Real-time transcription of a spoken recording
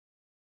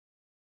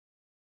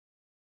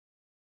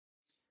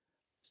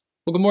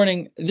Well, good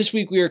morning. This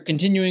week we are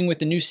continuing with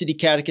the New City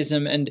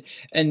Catechism,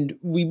 and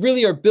we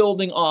really are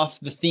building off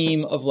the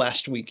theme of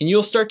last week. And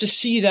you'll start to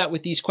see that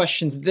with these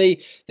questions. They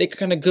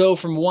kind of go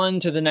from one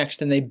to the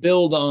next, and they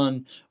build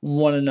on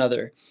one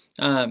another.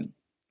 And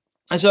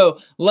so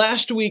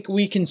last week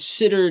we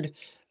considered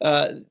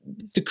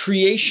the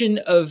creation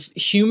of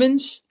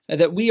humans,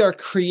 that we are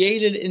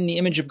created in the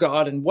image of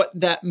God, and what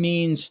that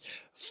means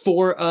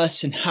for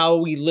us and how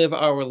we live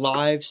our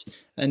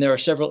lives. And there are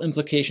several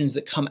implications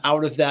that come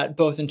out of that,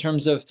 both in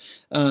terms of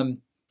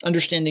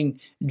understanding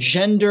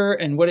gender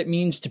and what it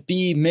means to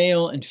be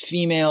male and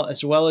female,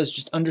 as well as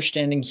just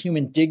understanding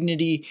human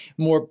dignity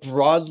more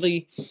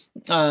broadly,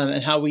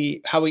 and how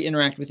we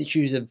interact with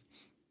issues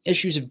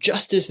of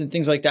justice and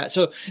things like that.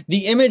 So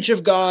the image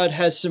of God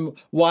has some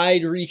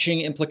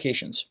wide-reaching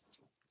implications.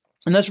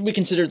 And that's what we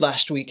considered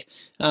last week.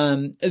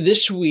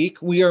 This week,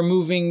 we are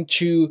moving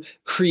to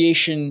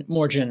creation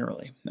more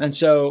generally. And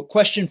so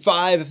question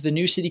 5 of the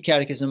New City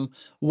Catechism,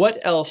 what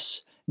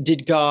else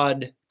did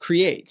God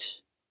create?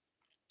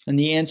 And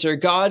the answer,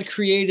 God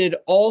created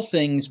all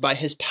things by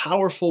his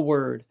powerful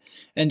word,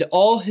 and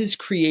all his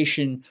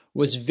creation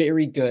was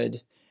very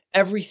good.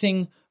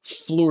 Everything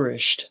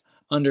flourished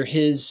under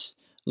his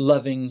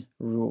loving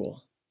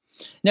rule.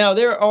 Now,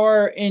 there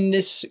are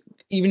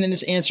even in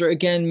this answer,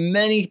 again,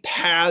 many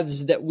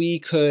paths that we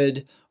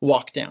could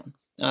walk down.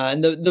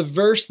 And the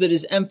verse that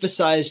is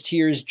emphasized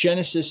here is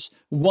Genesis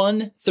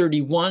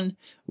 1:31,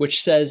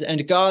 which says,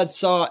 "And God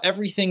saw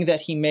everything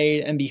that he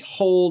made, and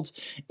behold,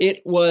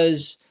 it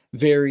was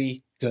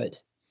very good."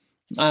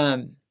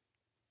 When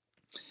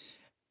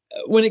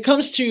it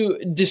comes to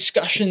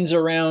discussions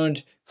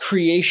around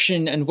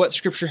creation and what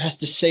Scripture has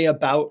to say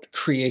about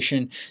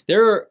creation,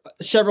 there are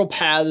several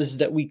paths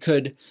that we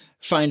could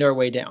find our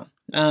way down.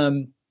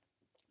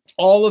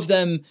 All of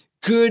them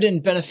good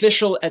and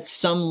beneficial at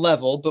some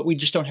level, but we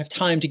just don't have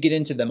time to get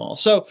into them all.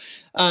 So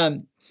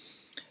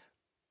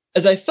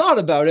as I thought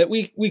about it,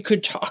 we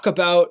could talk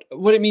about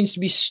what it means to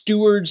be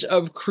stewards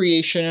of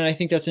creation, and I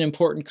think that's an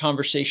important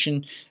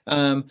conversation.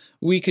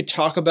 We could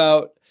talk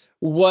about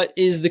what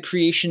is the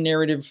creation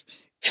narrative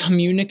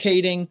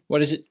communicating,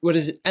 what is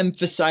it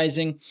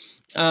emphasizing,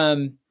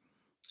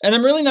 and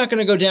I'm really not going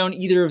to go down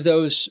either of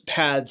those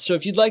paths. So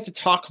if you'd like to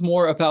talk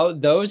more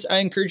about those, I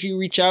encourage you to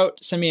reach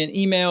out, send me an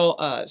email,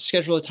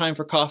 schedule a time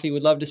for coffee.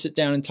 We'd love to sit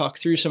down and talk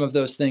through some of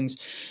those things.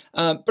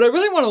 But I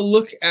really want to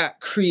look at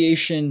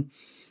creation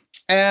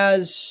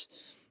as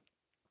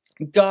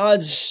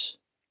God's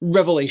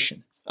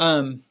revelation.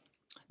 Now,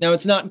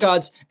 it's not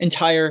God's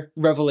entire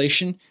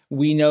revelation.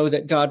 We know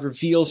that God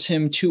reveals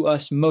him to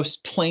us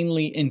most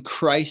plainly in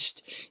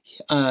Christ.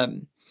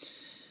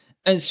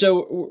 And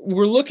so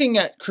we're looking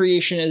at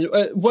creation as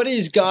what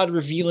is God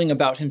revealing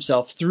about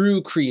himself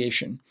through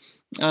creation.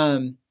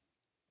 And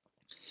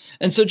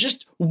so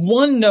just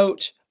one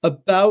note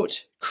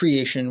about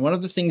creation. One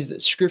of the things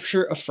that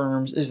Scripture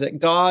affirms is that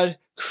God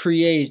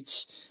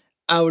creates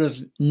out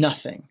of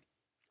nothing.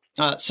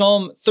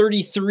 Psalm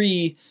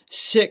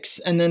 33:6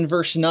 and then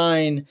verse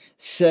 9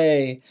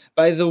 say,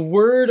 "By the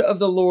word of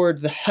the Lord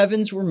the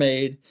heavens were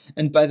made,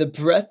 and by the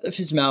breath of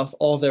his mouth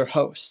all their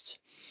hosts.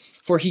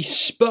 For he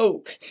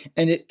spoke,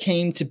 and it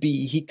came to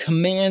be. He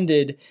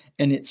commanded,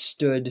 and it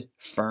stood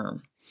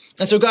firm."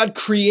 And so God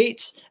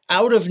creates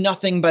out of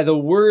nothing by the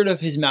word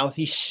of his mouth.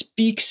 He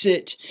speaks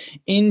it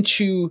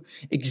into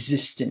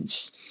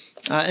existence.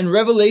 And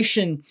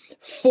Revelation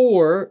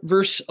 4,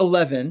 verse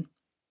 11,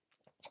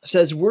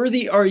 says,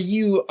 "Worthy are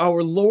you,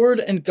 our Lord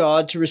and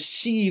God, to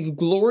receive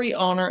glory,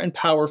 honor, and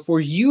power, for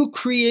you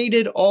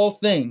created all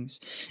things,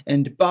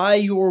 and by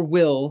your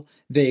will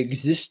they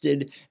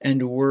existed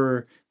and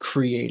were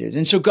created."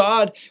 And so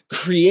God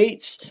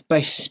creates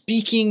by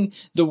speaking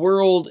the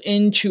world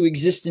into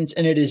existence,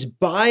 and it is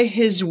by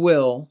his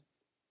will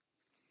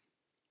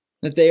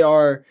that they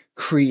are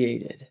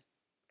created.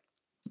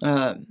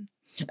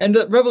 And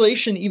the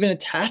Revelation even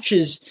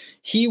attaches,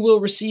 he will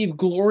receive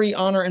glory,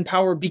 honor, and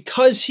power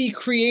because he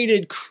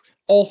created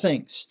all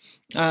things.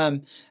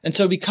 And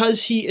so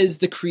because he is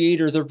the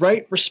creator, the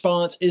right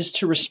response is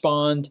to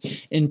respond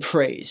in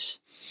praise.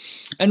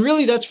 And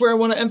really that's where I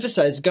want to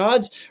emphasize.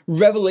 God's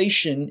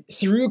revelation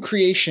through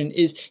creation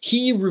is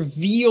he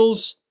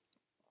reveals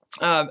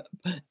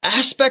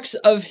aspects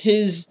of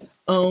his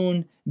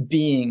own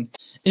being.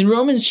 In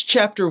Romans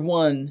chapter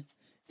 1,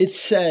 it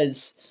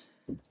says,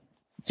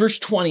 verse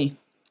 20,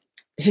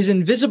 "His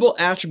invisible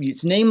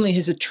attributes, namely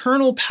his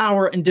eternal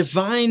power and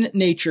divine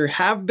nature,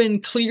 have been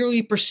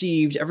clearly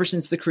perceived ever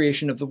since the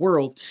creation of the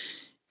world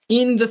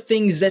in the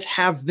things that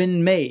have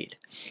been made."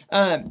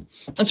 And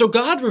so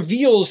God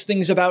reveals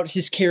things about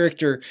his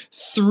character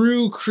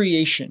through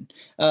creation.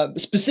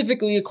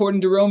 Specifically, according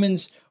to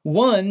Romans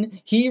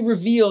 1, he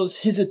reveals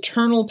his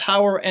eternal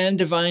power and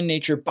divine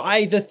nature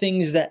by the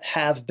things that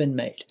have been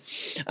made.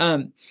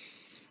 And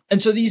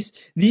so these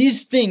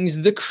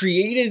things, the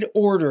created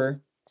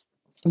order,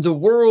 the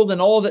world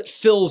and all that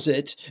fills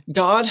it,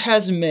 God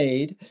has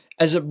made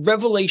as a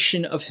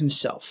revelation of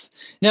himself.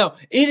 Now,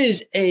 it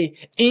is an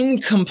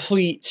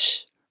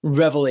incomplete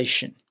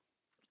revelation.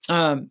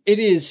 It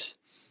is,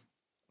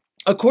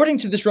 according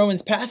to this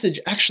Romans passage,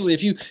 actually,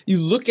 if you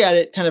look at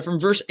it kind of from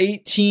verse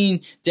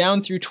 18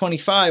 down through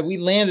 25, we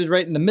landed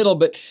right in the middle,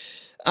 but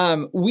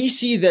we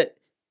see that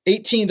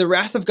 18, the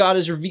wrath of God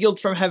is revealed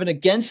from heaven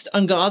against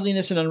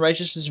ungodliness and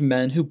unrighteousness of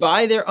men who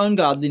by their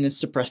ungodliness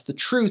suppress the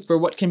truth. For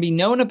what can be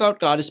known about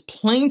God is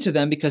plain to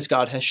them because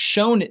God has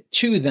shown it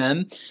to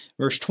them.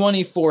 Verse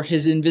 20, for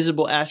his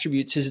invisible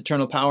attributes, his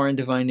eternal power and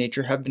divine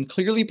nature have been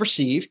clearly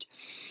perceived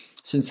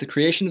since the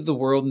creation of the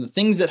world and the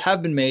things that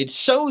have been made,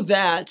 so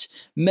that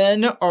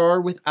men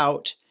are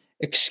without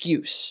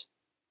excuse.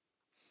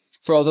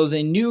 For although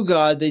they knew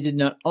God, they did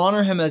not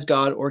honor him as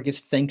God or give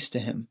thanks to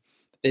him.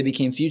 They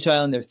became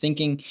futile in their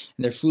thinking,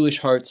 and their foolish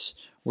hearts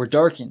were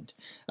darkened.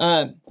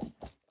 And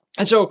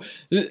so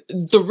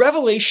the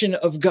revelation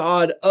of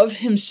God, of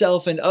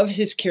himself and of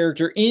his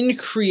character in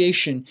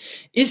creation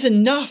is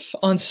enough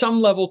on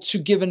some level to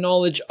give a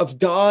knowledge of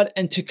God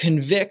and to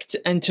convict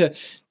and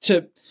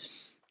to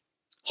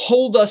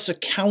hold us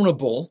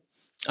accountable.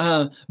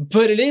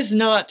 But it is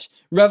not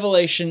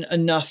revelation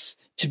enough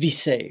to be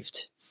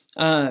saved.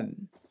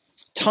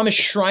 Thomas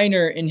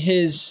Schreiner, in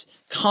his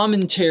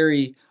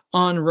commentary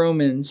on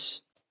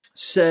Romans,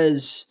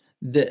 says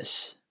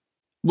this: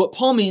 what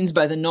Paul means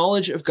by the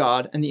knowledge of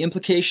God and the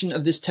implication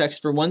of this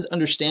text for one's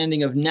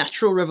understanding of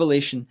natural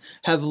revelation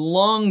have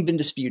long been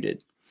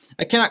disputed.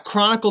 I cannot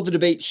chronicle the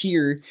debate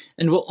here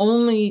and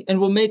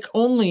will make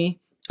only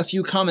a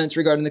few comments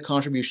regarding the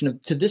contribution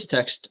to this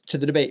text to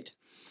the debate.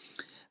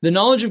 The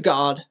knowledge of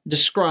God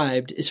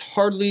described is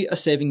hardly a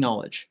saving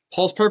knowledge.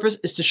 Paul's purpose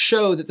is to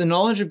show that the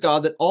knowledge of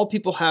God that all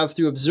people have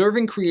through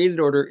observing created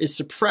order is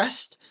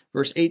suppressed,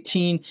 verse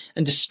 18,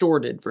 and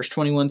distorted, verse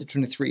 21 to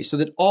 23, so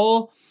that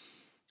all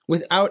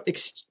without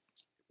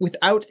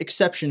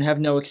exception have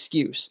no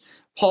excuse.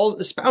 Paul's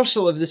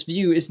espousal of this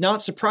view is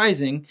not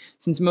surprising,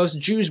 since most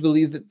Jews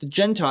believe that the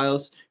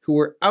Gentiles who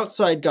were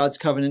outside God's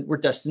covenant were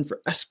destined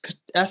for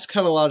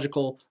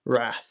eschatological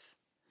wrath.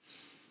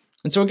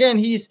 And so again,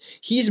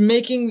 he's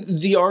making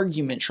the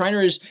argument.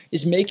 Schreiner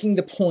is making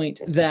the point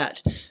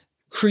that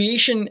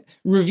creation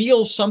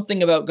reveals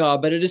something about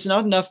God, but it is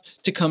not enough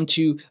to come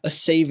to a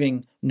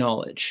saving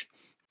knowledge.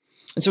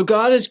 And so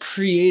God has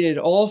created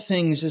all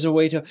things as a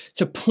way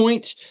to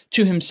point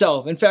to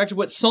himself. In fact,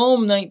 what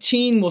Psalm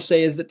 19 will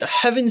say is that the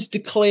heavens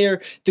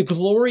declare the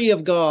glory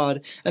of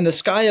God, and the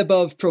sky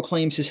above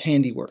proclaims his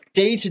handiwork.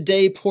 Day to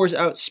day pours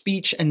out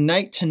speech, and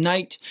night to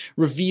night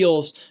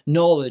reveals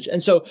knowledge.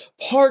 And so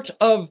part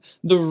of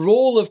the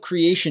role of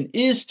creation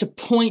is to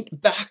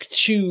point back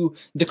to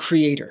the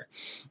Creator.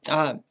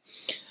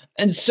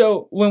 And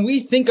so when we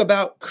think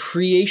about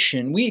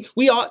creation,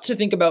 we ought to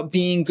think about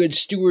being good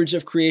stewards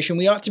of creation.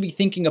 We ought to be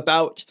thinking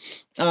about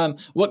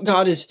what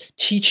God is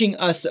teaching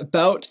us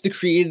about the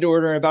created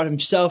order and about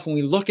himself. When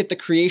we look at the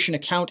creation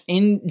account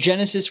in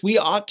Genesis, we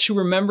ought to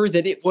remember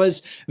that it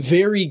was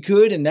very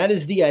good, and that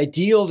is the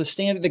ideal, the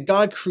standard that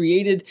God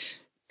created,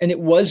 and it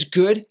was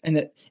good, and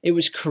that it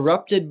was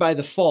corrupted by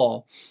the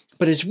fall.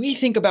 But as we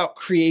think about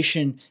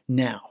creation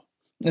now,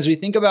 as we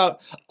think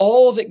about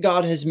all that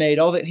God has made,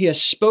 all that he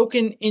has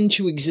spoken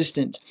into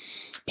existence,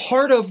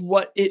 part of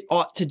what it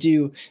ought to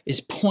do is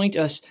point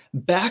us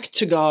back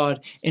to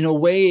God in a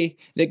way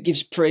that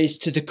gives praise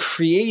to the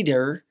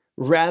Creator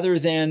rather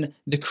than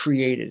the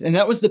created. And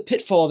that was the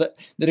pitfall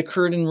that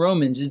occurred in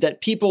Romans, is that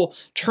people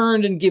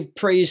turned and give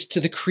praise to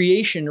the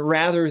creation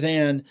rather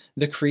than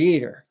the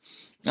Creator.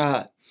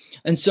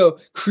 And so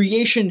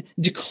creation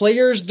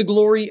declares the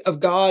glory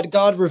of God.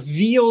 God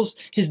reveals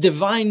his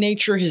divine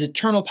nature, his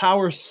eternal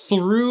power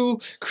through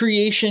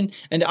creation.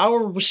 And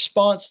our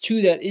response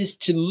to that is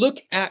to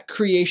look at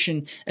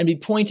creation and be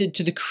pointed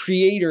to the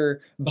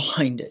Creator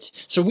behind it.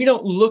 So we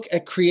don't look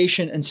at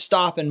creation and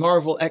stop and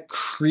marvel at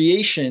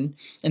creation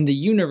and the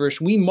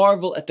universe. We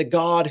marvel at the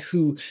God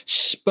who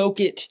spoke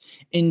it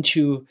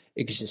into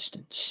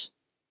existence.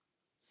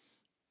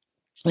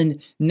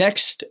 And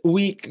next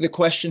week, the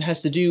question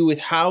has to do with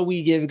how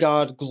we give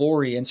God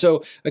glory. And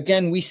so,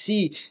 again, we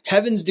see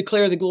heavens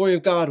declare the glory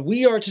of God.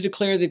 We are to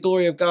declare the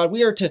glory of God.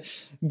 We are to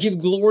give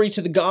glory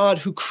to the God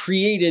who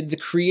created, the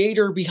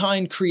Creator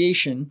behind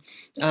creation.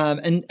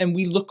 And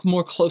we look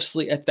more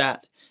closely at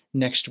that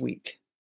next week.